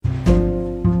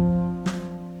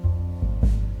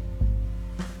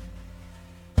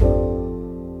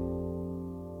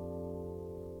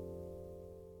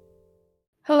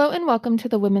Hello and welcome to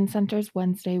the Women's Center's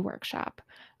Wednesday Workshop,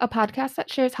 a podcast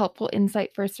that shares helpful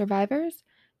insight for survivors,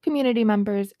 community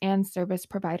members, and service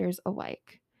providers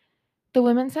alike. The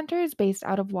Women's Center is based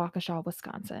out of Waukesha,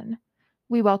 Wisconsin.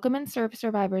 We welcome and serve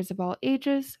survivors of all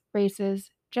ages,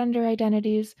 races, gender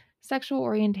identities, sexual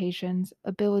orientations,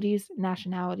 abilities,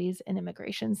 nationalities, and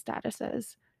immigration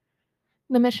statuses.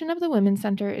 The mission of the Women's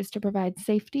Center is to provide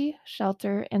safety,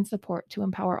 shelter, and support to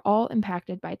empower all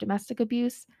impacted by domestic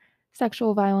abuse,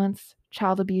 sexual violence,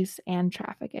 child abuse, and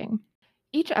trafficking.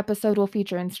 Each episode will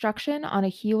feature instruction on a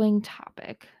healing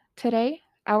topic. Today,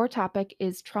 our topic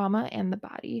is trauma and the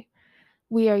body.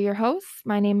 We are your hosts.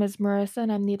 My name is Marissa,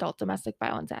 and I'm the adult domestic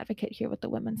violence advocate here with the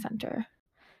Women's Center.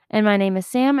 And my name is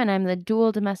Sam, and I'm the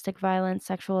dual domestic violence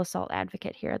sexual assault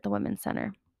advocate here at the Women's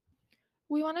Center.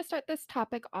 We want to start this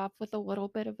topic off with a little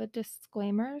bit of a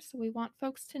disclaimer. So we want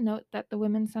folks to note that the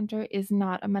Women's Center is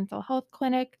not a mental health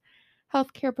clinic,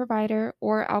 healthcare provider,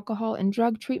 or alcohol and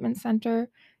drug treatment center,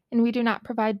 and we do not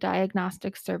provide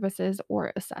diagnostic services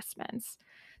or assessments.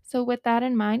 So with that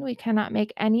in mind, we cannot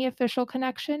make any official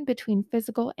connection between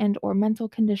physical and or mental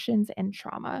conditions and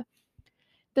trauma.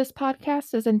 This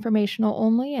podcast is informational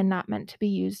only and not meant to be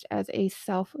used as a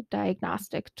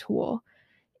self-diagnostic tool.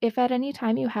 If at any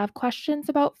time you have questions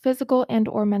about physical and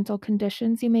or mental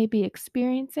conditions you may be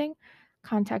experiencing,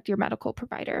 contact your medical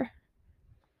provider.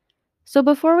 So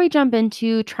before we jump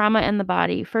into trauma and the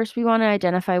body, first we want to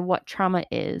identify what trauma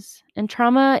is. And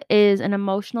trauma is an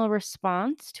emotional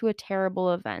response to a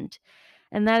terrible event.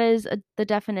 And that is the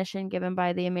definition given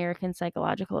by the American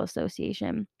Psychological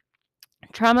Association.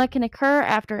 Trauma can occur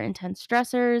after intense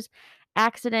stressors,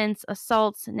 accidents,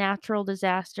 assaults, natural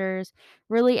disasters,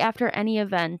 really after any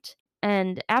event.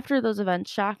 And after those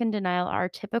events, shock and denial are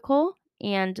typical,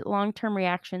 and long-term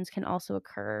reactions can also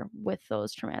occur with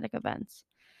those traumatic events.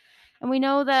 And we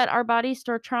know that our bodies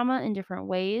store trauma in different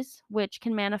ways, which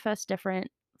can manifest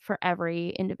different for every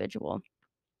individual.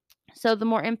 So the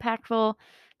more impactful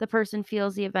the person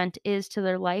feels the event is to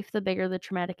their life, the bigger the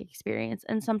traumatic experience.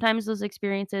 And sometimes those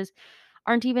experiences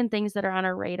aren't even things that are on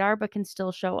our radar, but can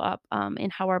still show up in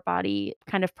how our body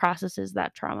kind of processes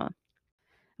that trauma.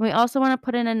 We also want to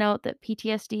put in a note that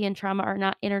PTSD and trauma are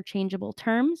not interchangeable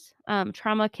terms.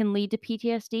 Trauma can lead to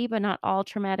PTSD, but not all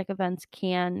traumatic events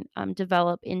can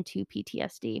develop into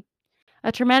PTSD.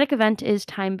 A traumatic event is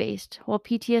time-based, while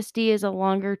PTSD is a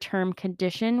longer-term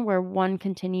condition where one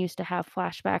continues to have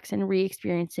flashbacks and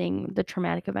re-experiencing the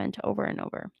traumatic event over and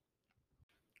over.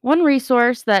 One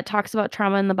resource that talks about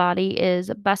trauma in the body is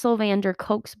Bessel van der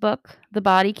Kolk's book, The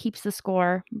Body Keeps the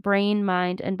Score, Brain,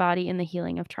 Mind, and Body in the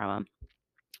Healing of Trauma.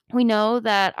 We know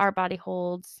that our body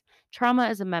holds trauma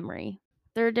as a memory.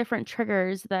 There are different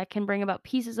triggers that can bring about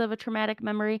pieces of a traumatic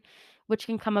memory, which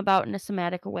can come about in a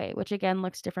somatic way, which again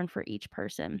looks different for each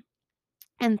person.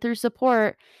 And through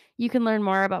support, you can learn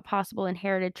more about possible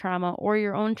inherited trauma or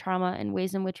your own trauma and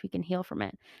ways in which we can heal from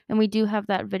it. And we do have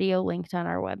that video linked on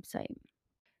our website.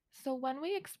 So when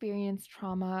we experience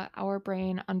trauma, our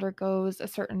brain undergoes a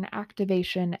certain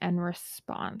activation and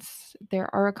response. There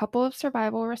are a couple of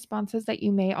survival responses that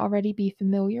you may already be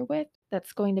familiar with.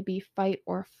 That's going to be fight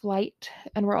or flight,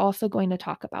 and we're also going to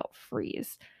talk about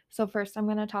freeze. So first, I'm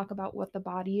going to talk about what the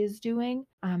body is doing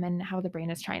and how the brain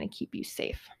is trying to keep you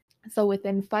safe. So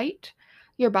within fight,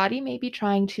 your body may be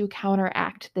trying to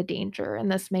counteract the danger, and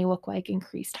this may look like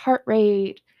increased heart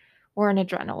rate or an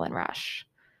adrenaline rush.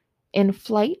 In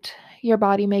flight, your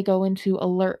body may go into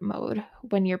alert mode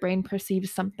when your brain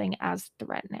perceives something as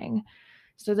threatening.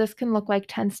 So this can look like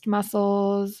tensed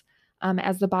muscles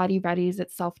as the body readies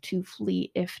itself to flee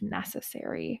if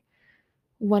necessary.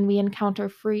 When we encounter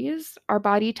freeze, our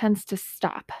body tends to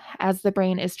stop as the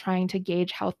brain is trying to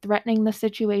gauge how threatening the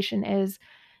situation is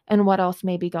and what else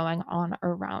may be going on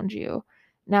around you.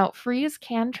 Now, freeze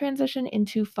can transition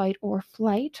into fight or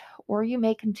flight, or you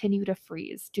may continue to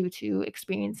freeze due to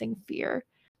experiencing fear.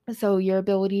 So, your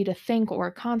ability to think or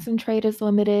concentrate is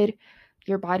limited.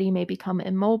 Your body may become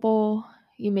immobile.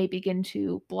 You may begin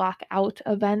to block out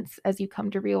events as you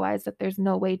come to realize that there's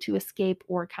no way to escape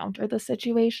or counter the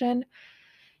situation.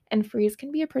 And freeze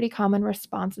can be a pretty common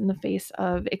response in the face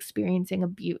of experiencing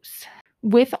abuse.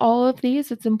 With all of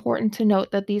these, it's important to note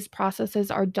that these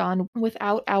processes are done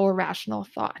without our rational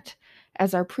thought,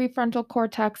 as our prefrontal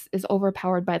cortex is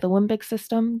overpowered by the limbic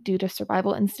system due to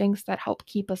survival instincts that help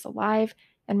keep us alive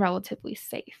and relatively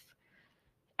safe.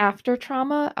 After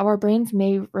trauma, our brains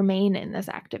may remain in this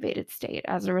activated state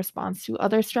as a response to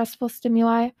other stressful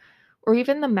stimuli or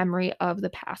even the memory of the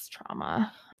past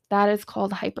trauma. That is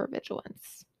called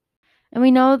hypervigilance. And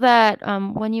we know that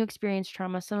when you experience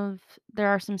trauma, there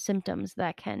are some symptoms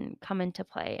that can come into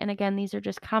play. And again, these are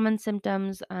just common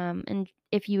symptoms. And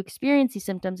if you experience these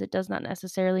symptoms, it does not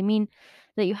necessarily mean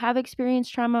that you have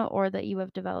experienced trauma or that you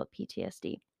have developed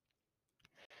PTSD.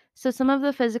 So some of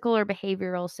the physical or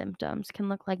behavioral symptoms can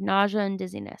look like nausea and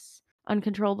dizziness,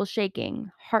 uncontrollable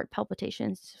shaking, heart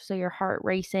palpitations, so your heart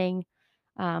racing,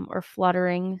 or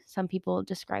fluttering, some people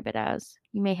describe it as.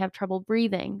 You may have trouble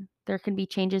breathing. There can be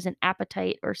changes in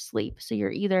appetite or sleep. So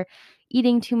you're either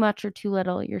eating too much or too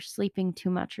little, you're sleeping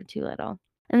too much or too little.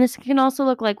 And this can also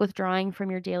look like withdrawing from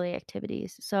your daily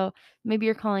activities. So maybe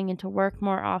you're calling into work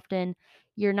more often,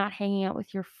 you're not hanging out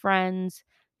with your friends,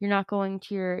 you're not going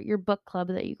to your book club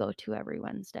that you go to every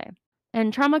Wednesday.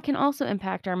 And trauma can also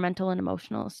impact our mental and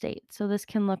emotional state. So this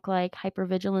can look like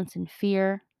hypervigilance and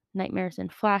fear, nightmares and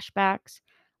flashbacks,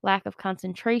 lack of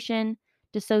concentration,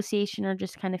 dissociation or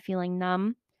just kind of feeling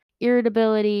numb,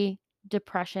 irritability,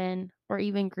 depression, or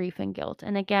even grief and guilt.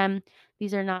 And again,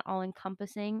 these are not all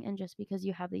encompassing, and just because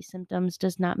you have these symptoms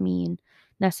does not mean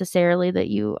necessarily that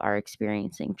you are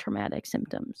experiencing traumatic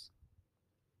symptoms.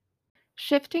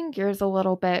 Shifting gears a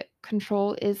little bit,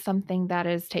 control is something that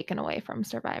is taken away from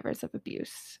survivors of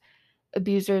abuse.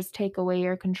 Abusers take away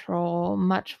your control,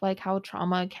 much like how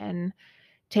trauma can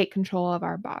take control of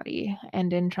our body.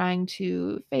 And in trying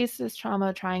to face this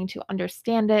trauma, trying to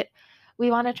understand it, we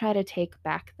want to try to take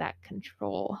back that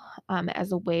control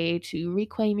as a way to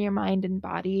reclaim your mind and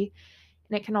body.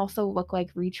 And it can also look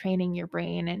like retraining your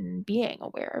brain and being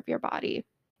aware of your body.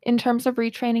 In terms of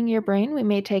retraining your brain, we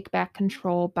may take back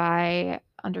control by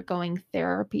undergoing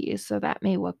therapy. So that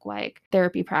may look like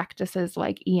therapy practices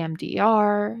like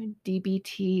EMDR,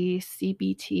 DBT,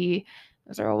 CBT.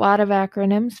 Those are a lot of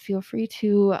acronyms. Feel free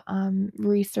to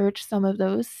research some of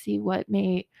those, see what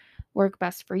may work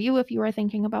best for you if you are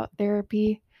thinking about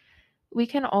therapy. We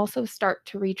can also start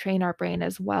to retrain our brain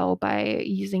as well by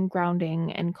using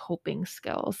grounding and coping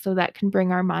skills. So that can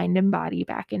bring our mind and body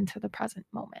back into the present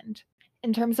moment.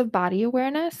 In terms of body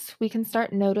awareness, we can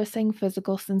start noticing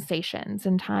physical sensations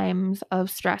in times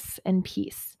of stress and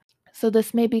peace. So,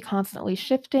 this may be constantly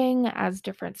shifting as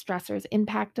different stressors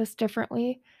impact us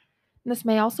differently. This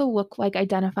may also look like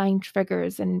identifying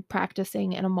triggers and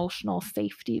practicing an emotional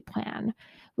safety plan.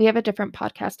 We have a different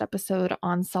podcast episode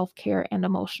on self care and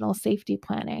emotional safety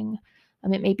planning.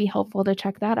 It may be helpful to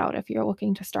check that out if you're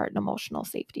looking to start an emotional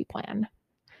safety plan.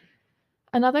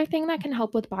 Another thing that can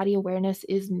help with body awareness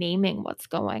is naming what's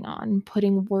going on,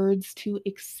 putting words to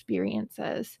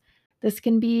experiences. This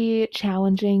can be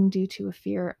challenging due to a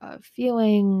fear of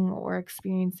feeling or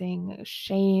experiencing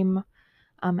shame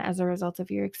as a result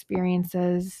of your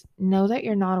experiences. Know that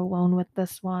you're not alone with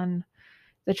this one.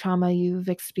 The trauma you've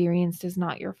experienced is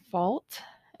not your fault.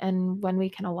 And when we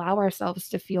can allow ourselves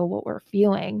to feel what we're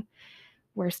feeling,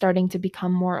 we're starting to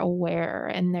become more aware,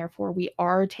 and therefore we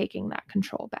are taking that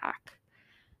control back.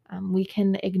 We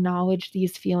can acknowledge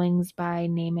these feelings by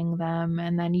naming them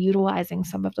and then utilizing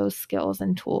some of those skills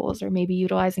and tools, or maybe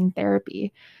utilizing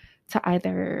therapy to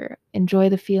either enjoy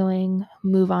the feeling,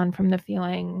 move on from the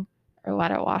feeling, or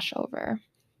let it wash over.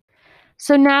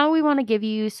 So now we want to give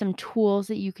you some tools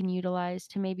that you can utilize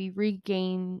to maybe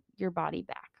regain your body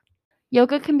back.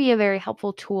 Yoga can be a very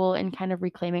helpful tool in kind of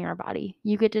reclaiming our body.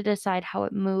 You get to decide how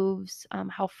it moves,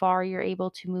 how far you're able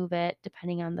to move it,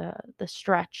 depending on the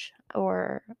stretch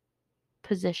or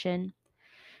position.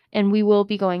 And we will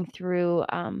be going through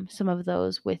some of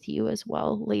those with you as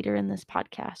well later in this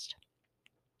podcast.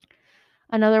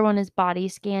 Another one is body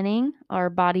scanning or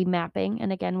body mapping.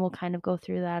 And again, we'll kind of go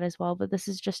through that as well. But this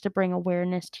is just to bring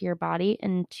awareness to your body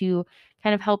and to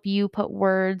kind of help you put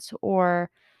words or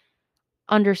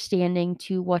understanding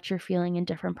to what you're feeling in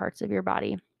different parts of your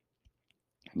body.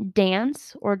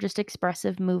 Dance or just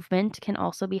expressive movement can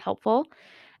also be helpful.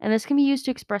 And this can be used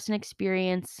to express an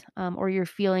experience or your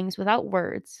feelings without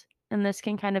words. And this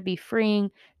can kind of be freeing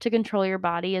to control your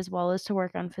body as well as to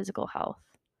work on physical health.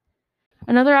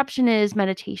 Another option is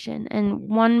meditation. And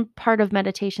one part of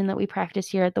meditation that we practice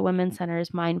here at the Women's Center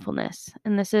is mindfulness.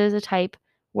 And this is a type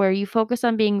where you focus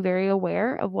on being very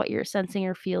aware of what you're sensing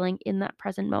or feeling in that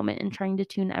present moment and trying to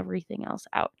tune everything else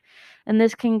out. And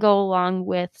this can go along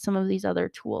with some of these other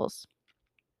tools.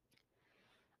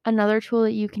 Another tool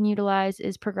that you can utilize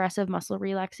is progressive muscle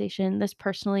relaxation. This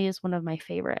personally is one of my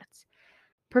favorites.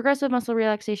 Progressive muscle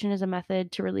relaxation is a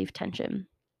method to relieve tension.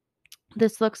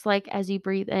 This looks like as you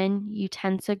breathe in, you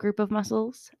tense a group of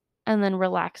muscles and then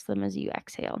relax them as you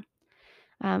exhale.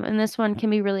 And this one can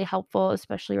be really helpful,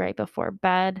 especially right before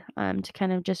bed, to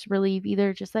kind of just relieve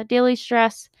either just that daily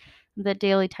stress, that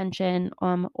daily tension,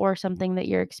 or something that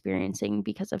you're experiencing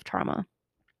because of trauma.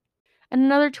 And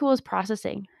another tool is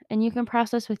processing, and you can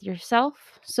process with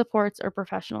yourself, supports, or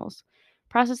professionals.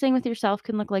 Processing with yourself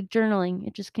can look like journaling.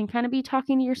 It just can kind of be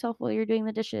talking to yourself while you're doing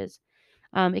the dishes.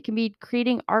 It can be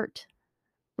creating art,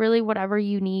 really whatever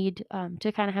you need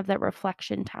to kind of have that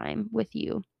reflection time with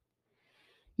you.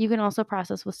 You can also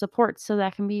process with support. So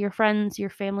that can be your friends, your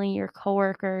family, your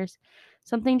coworkers,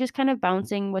 something just kind of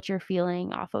bouncing what you're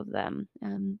feeling off of them.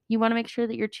 You want to make sure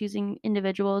that you're choosing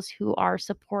individuals who are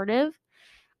supportive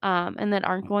and that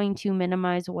aren't going to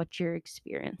minimize what you're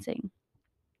experiencing.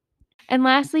 And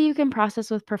lastly, you can process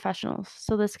with professionals.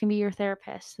 So this can be your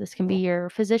therapist, this can be your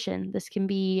physician, this can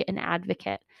be an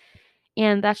advocate.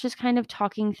 And that's just kind of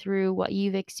talking through what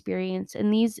you've experienced.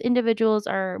 And these individuals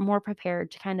are more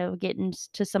prepared to kind of get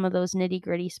into some of those nitty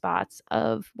gritty spots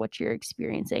of what you're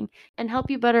experiencing and help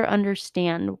you better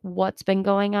understand what's been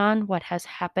going on, what has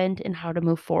happened, and how to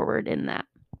move forward in that.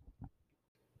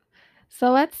 So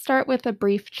let's start with a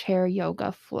brief chair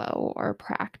yoga flow or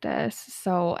practice.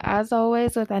 So, as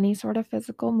always, with any sort of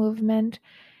physical movement,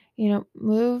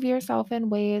 move yourself in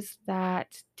ways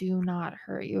that do not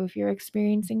hurt you. If you're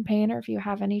experiencing pain or if you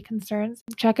have any concerns,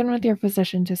 check in with your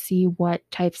physician to see what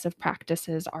types of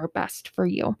practices are best for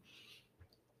you.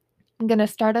 I'm going to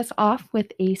start us off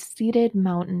with a seated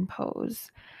mountain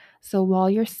pose. So while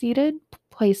you're seated,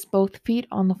 place both feet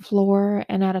on the floor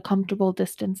and at a comfortable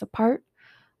distance apart,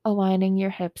 aligning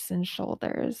your hips and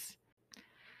shoulders.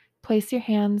 Place your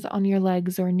hands on your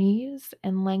legs or knees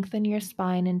and lengthen your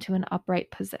spine into an upright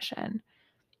position.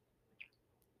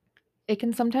 It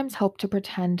can sometimes help to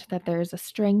pretend that there is a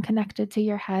string connected to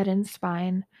your head and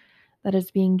spine that is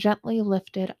being gently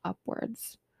lifted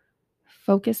upwards.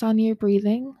 Focus on your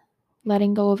breathing,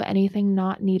 letting go of anything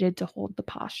not needed to hold the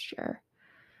posture.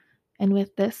 And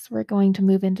with this, we're going to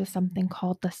move into something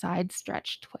called the side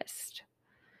stretch twist.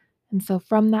 And so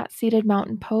from that seated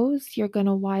mountain pose, you're going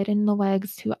to widen the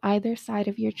legs to either side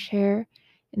of your chair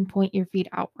and point your feet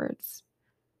outwards.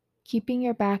 Keeping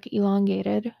your back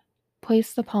elongated,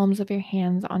 place the palms of your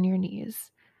hands on your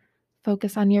knees.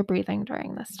 Focus on your breathing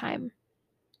during this time.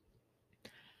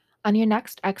 On your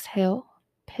next exhale,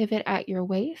 pivot at your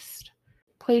waist,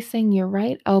 placing your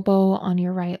right elbow on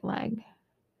your right leg.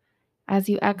 As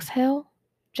you exhale,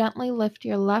 gently lift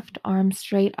your left arm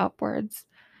straight upwards.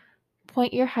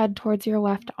 Point your head towards your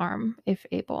left arm if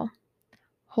able.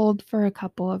 Hold for a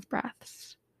couple of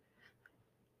breaths.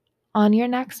 On your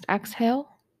next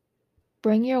exhale,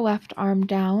 bring your left arm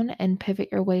down and pivot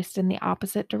your waist in the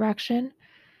opposite direction,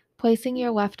 placing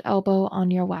your left elbow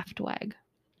on your left leg.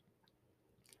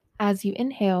 As you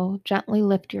inhale, gently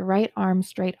lift your right arm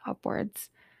straight upwards.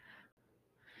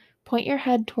 Point your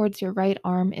head towards your right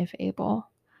arm if able,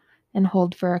 and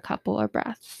hold for a couple of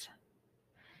breaths.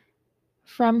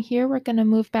 From here, we're going to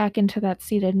move back into that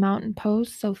seated mountain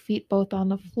pose, so feet both on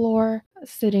the floor,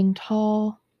 sitting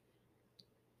tall.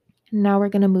 Now we're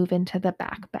going to move into the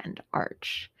back bend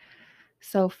arch.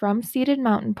 So from seated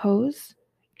mountain pose,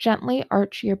 gently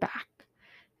arch your back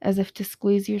as if to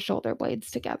squeeze your shoulder blades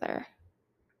together.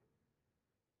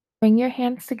 Bring your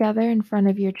hands together in front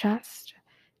of your chest,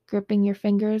 gripping your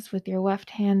fingers with your left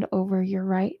hand over your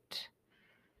right.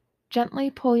 Gently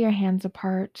pull your hands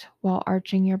apart while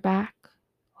arching your back,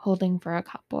 holding for a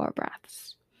couple of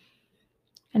breaths.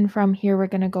 And from here, we're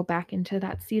going to go back into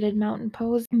that seated mountain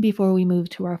pose before we move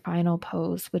to our final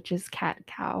pose, which is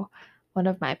cat-cow, one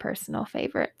of my personal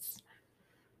favorites.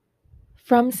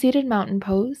 From seated mountain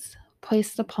pose,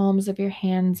 place the palms of your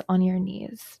hands on your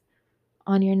knees.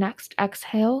 On your next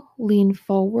exhale, lean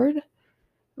forward,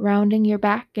 rounding your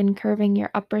back and curving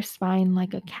your upper spine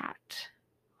like a cat.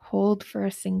 Hold for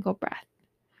a single breath.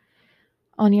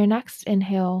 On your next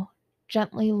inhale,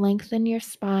 gently lengthen your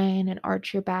spine and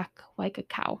arch your back like a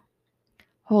cow.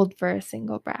 Hold for a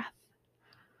single breath.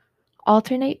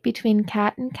 Alternate between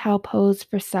cat and cow pose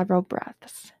for several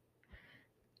breaths.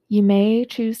 You may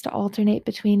choose to alternate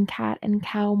between cat and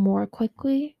cow more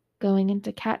quickly, going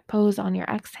into cat pose on your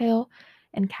exhale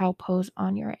and cow pose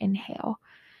on your inhale.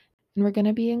 And we're going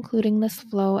to be including this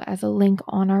flow as a link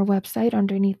on our website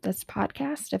underneath this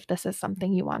podcast if this is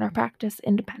something you want to practice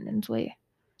independently.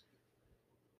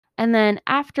 And then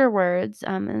afterwards,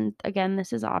 and again,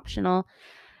 this is optional,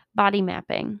 body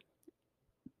mapping.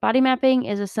 Body mapping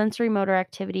is a sensory motor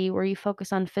activity where you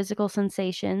focus on physical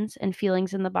sensations and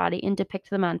feelings in the body and depict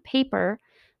them on paper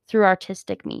through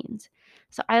artistic means.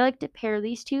 So I like to pair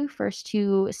these two, first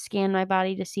to scan my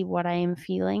body to see what I am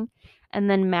feeling, and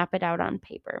then map it out on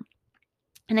paper.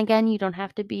 And again, you don't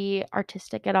have to be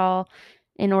artistic at all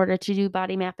in order to do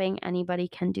body mapping. Anybody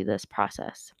can do this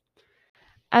process.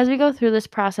 As we go through this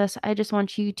process, I just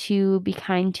want you to be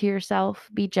kind to yourself,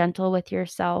 be gentle with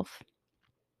yourself,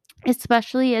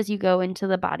 especially as you go into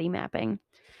the body mapping.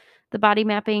 The body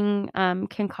mapping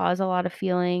can cause a lot of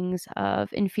feelings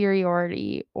of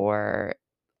inferiority or,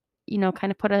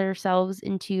 kind of put ourselves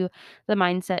into the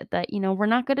mindset that, we're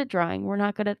not good at drawing, we're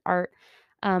not good at art.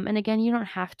 And again, you don't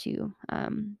have to.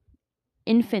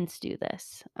 Infants do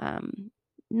this.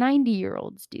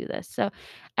 90-year-olds do this. So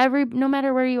no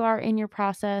matter where you are in your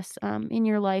process, in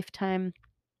your lifetime,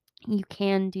 you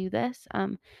can do this.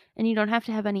 And you don't have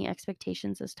to have any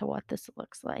expectations as to what this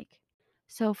looks like.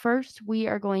 So, first, we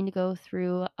are going to go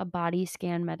through a body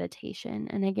scan meditation.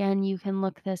 And again, you can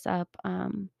look this up.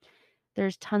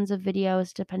 There's tons of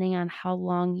videos depending on how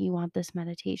long you want this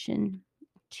meditation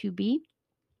to be.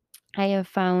 I have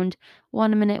found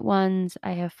 1-minute ones,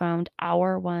 I have found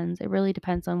hour ones. It really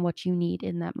depends on what you need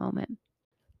in that moment.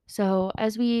 So,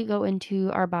 as we go into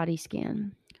our body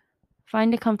scan,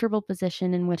 find a comfortable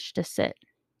position in which to sit.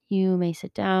 You may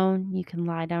sit down, you can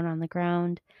lie down on the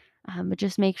ground, but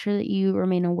just make sure that you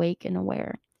remain awake and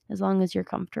aware as long as you're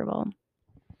comfortable.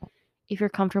 If you're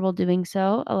comfortable doing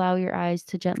so, allow your eyes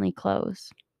to gently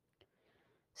close.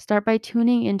 Start by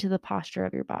tuning into the posture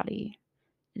of your body.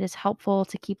 It is helpful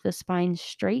to keep the spine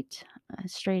straight,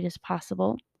 as straight as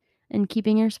possible, and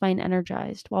keeping your spine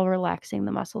energized while relaxing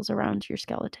the muscles around your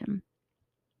skeleton.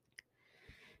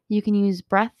 You can use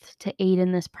breath to aid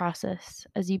in this process.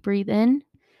 As you breathe in,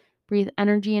 breathe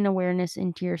energy and awareness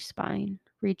into your spine,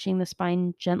 reaching the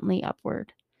spine gently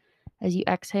upward. As you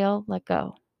exhale, let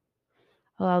go.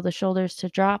 Allow the shoulders to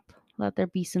drop, let there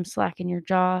be some slack in your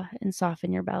jaw, and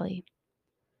soften your belly.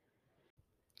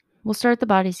 We'll start the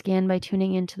body scan by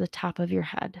tuning into the top of your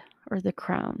head, or the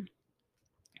crown.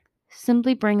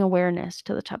 Simply bring awareness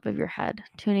to the top of your head,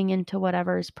 tuning into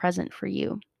whatever is present for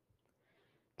you.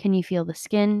 Can you feel the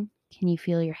skin? Can you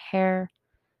feel your hair?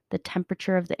 The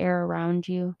temperature of the air around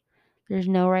you? There's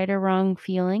no right or wrong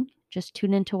feeling. Just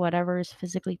tune into whatever is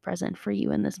physically present for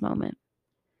you in this moment.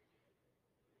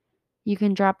 You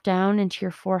can drop down into your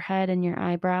forehead and your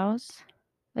eyebrows,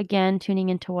 again, tuning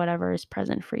into whatever is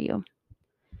present for you.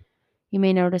 You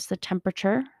may notice the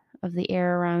temperature of the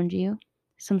air around you,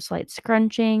 some slight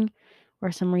scrunching,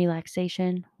 or some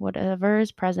relaxation. Whatever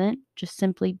is present, just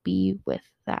simply be with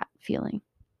that feeling.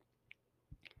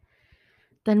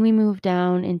 Then we move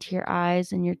down into your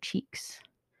eyes and your cheeks.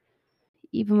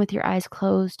 Even with your eyes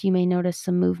closed, you may notice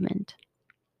some movement.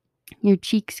 Your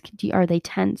cheeks, are they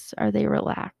tense? Are they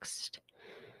relaxed?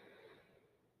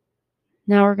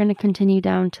 Now we're going to continue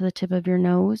down to the tip of your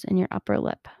nose and your upper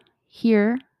lip.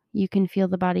 Here, you can feel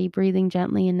the body breathing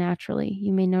gently and naturally.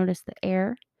 You may notice the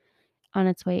air on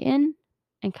its way in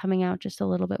and coming out just a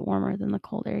little bit warmer than the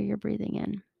cold air you're breathing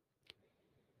in.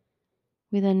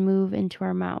 We then move into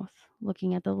our mouth,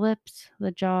 looking at the lips,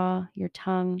 the jaw, your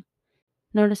tongue.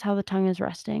 Notice how the tongue is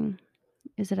resting.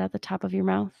 Is it at the top of your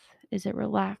mouth? Is it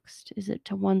relaxed? Is it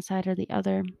to one side or the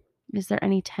other? Is there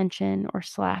any tension or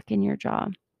slack in your jaw?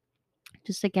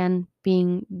 Just again,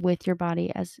 being with your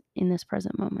body as in this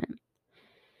present moment.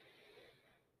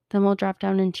 Then we'll drop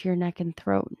down into your neck and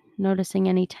throat, noticing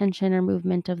any tension or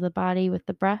movement of the body with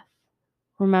the breath.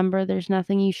 Remember, there's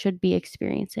nothing you should be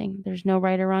experiencing. There's no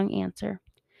right or wrong answer.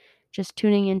 Just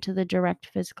tuning into the direct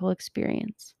physical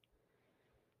experience.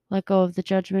 Let go of the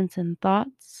judgments and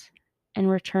thoughts and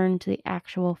return to the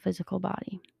actual physical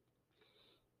body.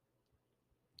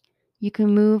 You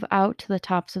can move out to the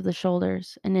tops of the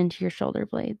shoulders and into your shoulder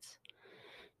blades,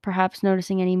 perhaps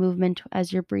noticing any movement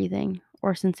as you're breathing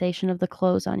or sensation of the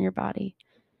clothes on your body.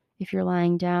 If you're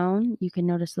lying down, you can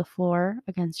notice the floor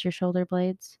against your shoulder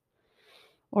blades.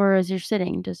 Or as you're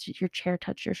sitting, does your chair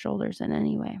touch your shoulders in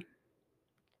any way?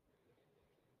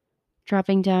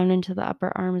 Dropping down into the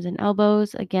upper arms and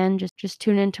elbows, again, just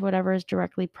tune into whatever is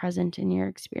directly present in your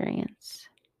experience.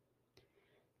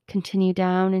 Continue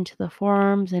down into the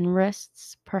forearms and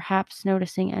wrists, perhaps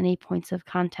noticing any points of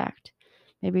contact.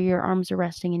 Maybe your arms are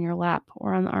resting in your lap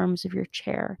or on the arms of your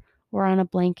chair or on a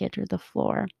blanket or the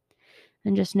floor.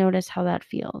 And just notice how that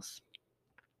feels.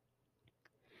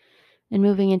 And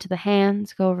moving into the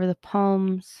hands, go over the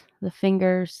palms, the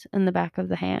fingers, and the back of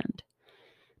the hand.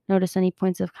 Notice any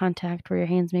points of contact where your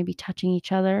hands may be touching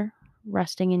each other,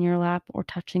 resting in your lap, or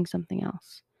touching something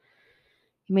else.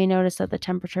 You may notice that the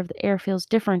temperature of the air feels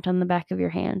different on the back of your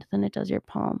hand than it does your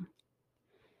palm.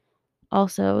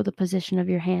 Also, the position of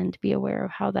your hand, be aware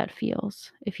of how that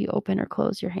feels if you open or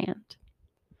close your hand.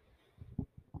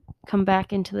 Come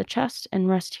back into the chest and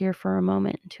rest here for a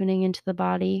moment, tuning into the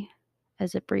body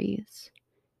as it breathes.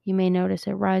 You may notice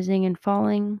it rising and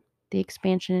falling, the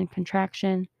expansion and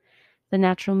contraction, the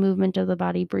natural movement of the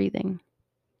body breathing.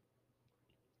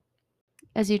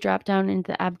 As you drop down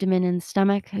into the abdomen and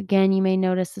stomach, again, you may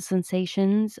notice the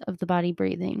sensations of the body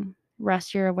breathing.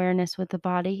 Rest your awareness with the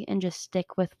body and just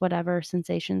stick with whatever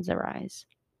sensations arise.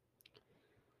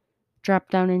 Drop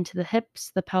down into the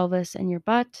hips, the pelvis, and your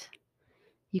butt.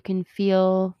 You can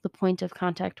feel the point of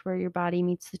contact where your body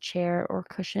meets the chair or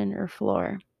cushion or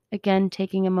floor. Again,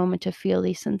 taking a moment to feel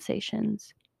these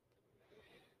sensations.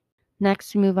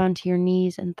 Next, move on to your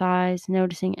knees and thighs,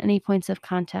 noticing any points of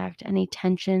contact, any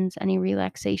tensions, any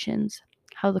relaxations,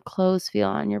 how the clothes feel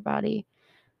on your body,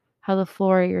 how the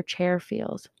floor of your chair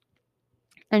feels,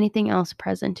 anything else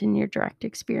present in your direct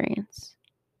experience.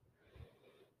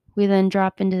 We then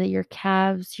drop into your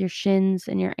calves, your shins,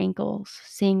 and your ankles,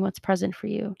 seeing what's present for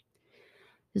you.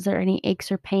 Is there any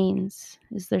aches or pains?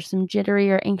 Is there some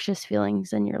jittery or anxious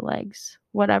feelings in your legs?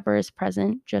 Whatever is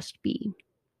present, just be.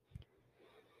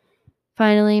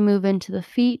 Finally, move into the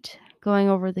feet, going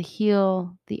over the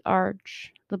heel, the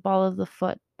arch, the ball of the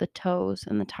foot, the toes,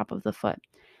 and the top of the foot,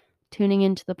 tuning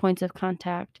into the points of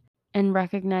contact and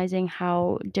recognizing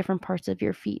how different parts of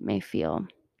your feet may feel.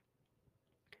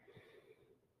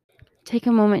 Take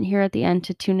a moment here at the end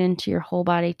to tune into your whole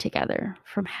body together,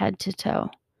 from head to toe.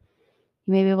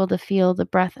 You may be able to feel the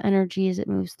breath energy as it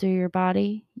moves through your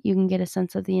body. You can get a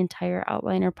sense of the entire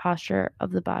outline or posture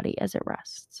of the body as it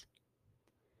rests.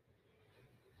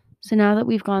 So now that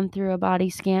we've gone through a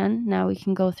body scan, now we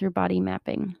can go through body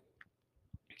mapping.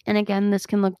 And again, this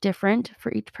can look different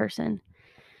for each person.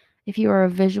 If you are a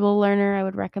visual learner, I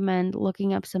would recommend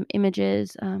looking up some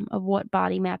images of what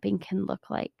body mapping can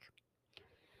look like.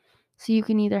 So you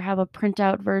can either have a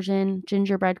printout version,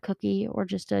 gingerbread cookie, or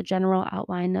just a general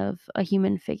outline of a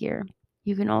human figure.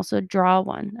 You can also draw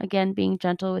one, again, being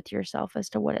gentle with yourself as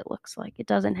to what it looks like. It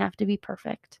doesn't have to be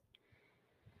perfect.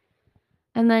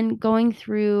 And then going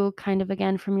through kind of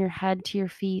again from your head to your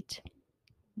feet,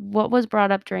 what was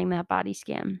brought up during that body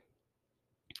scan?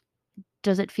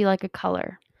 Does it feel like a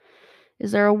color?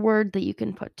 Is there a word that you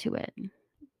can put to it?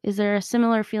 Is there a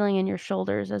similar feeling in your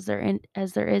shoulders as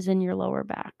there is in your lower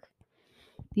back?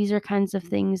 These are kinds of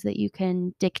things that you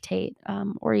can dictate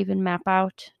or even map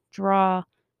out, draw,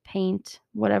 paint,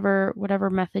 whatever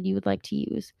method you would like to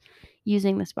use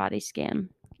using this body scan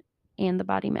and the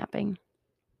body mapping.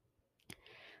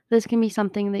 This can be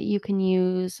something that you can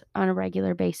use on a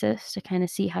regular basis to kind of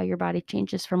see how your body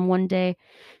changes from one day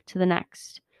to the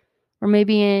next, or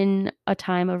maybe in a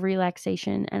time of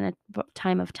relaxation and a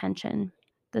time of tension.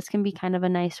 This can be kind of a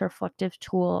nice reflective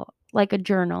tool, like a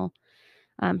journal,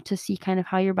 to see kind of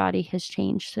how your body has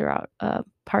changed throughout a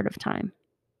part of time.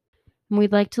 And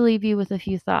we'd like to leave you with a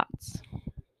few thoughts.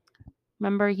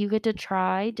 Remember, you get to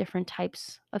try different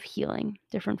types of healing,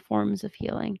 different forms of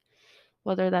healing,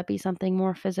 whether that be something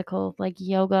more physical like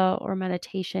yoga or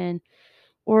meditation,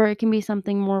 or it can be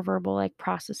something more verbal like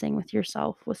processing with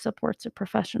yourself with supports of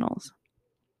professionals.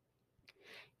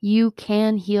 You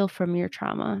can heal from your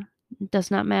trauma. It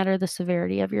does not matter the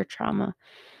severity of your trauma.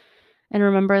 And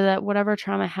remember that whatever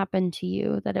trauma happened to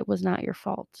you, that it was not your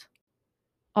fault.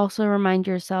 Also remind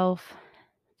yourself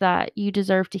that you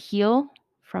deserve to heal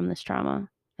from this trauma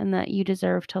and that you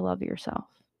deserve to love yourself.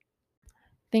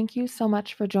 Thank you so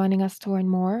much for joining us to learn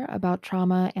more about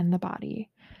trauma and the body.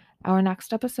 Our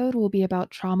next episode will be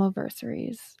about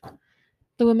trauma-versaries.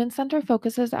 The Women's Center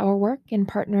focuses our work in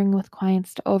partnering with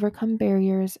clients to overcome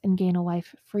barriers and gain a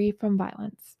life free from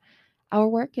violence. Our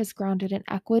work is grounded in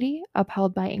equity,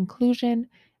 upheld by inclusion,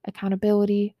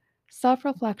 accountability,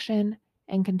 self-reflection,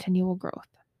 and continual growth.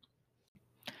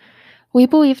 We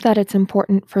believe that it's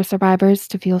important for survivors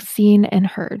to feel seen and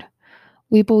heard.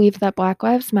 We believe that Black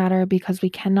Lives Matter because we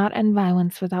cannot end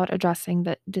violence without addressing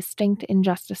the distinct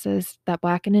injustices that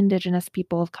Black and Indigenous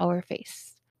people of color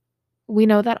face. We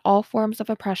know that all forms of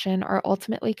oppression are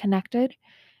ultimately connected,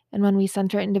 and when we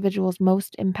center individuals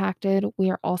most impacted, we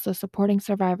are also supporting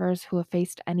survivors who have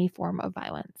faced any form of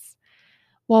violence.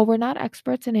 While we're not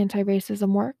experts in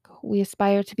anti-racism work, we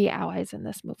aspire to be allies in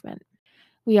this movement.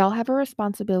 We all have a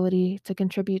responsibility to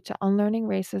contribute to unlearning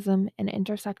racism and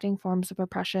intersecting forms of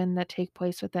oppression that take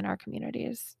place within our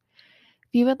communities. If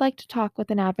you would like to talk with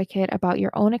an advocate about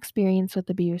your own experience with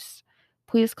abuse,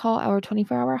 please call our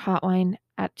 24-hour hotline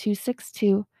at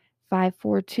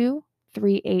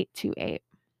 262-542-3828.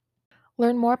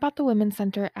 Learn more about the Women's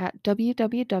Center at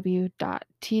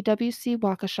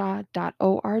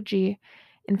www.twcwaukesha.org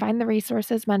and find the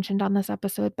resources mentioned on this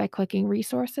episode by clicking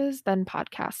Resources, then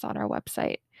Podcasts on our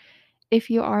website.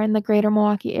 If you are in the greater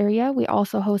Milwaukee area, we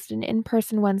also host an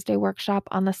in-person Wednesday workshop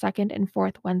on the second and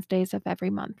fourth Wednesdays of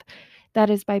every month. That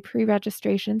is by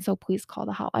pre-registration, so please call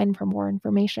the hotline for more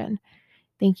information.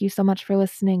 Thank you so much for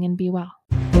listening and be well.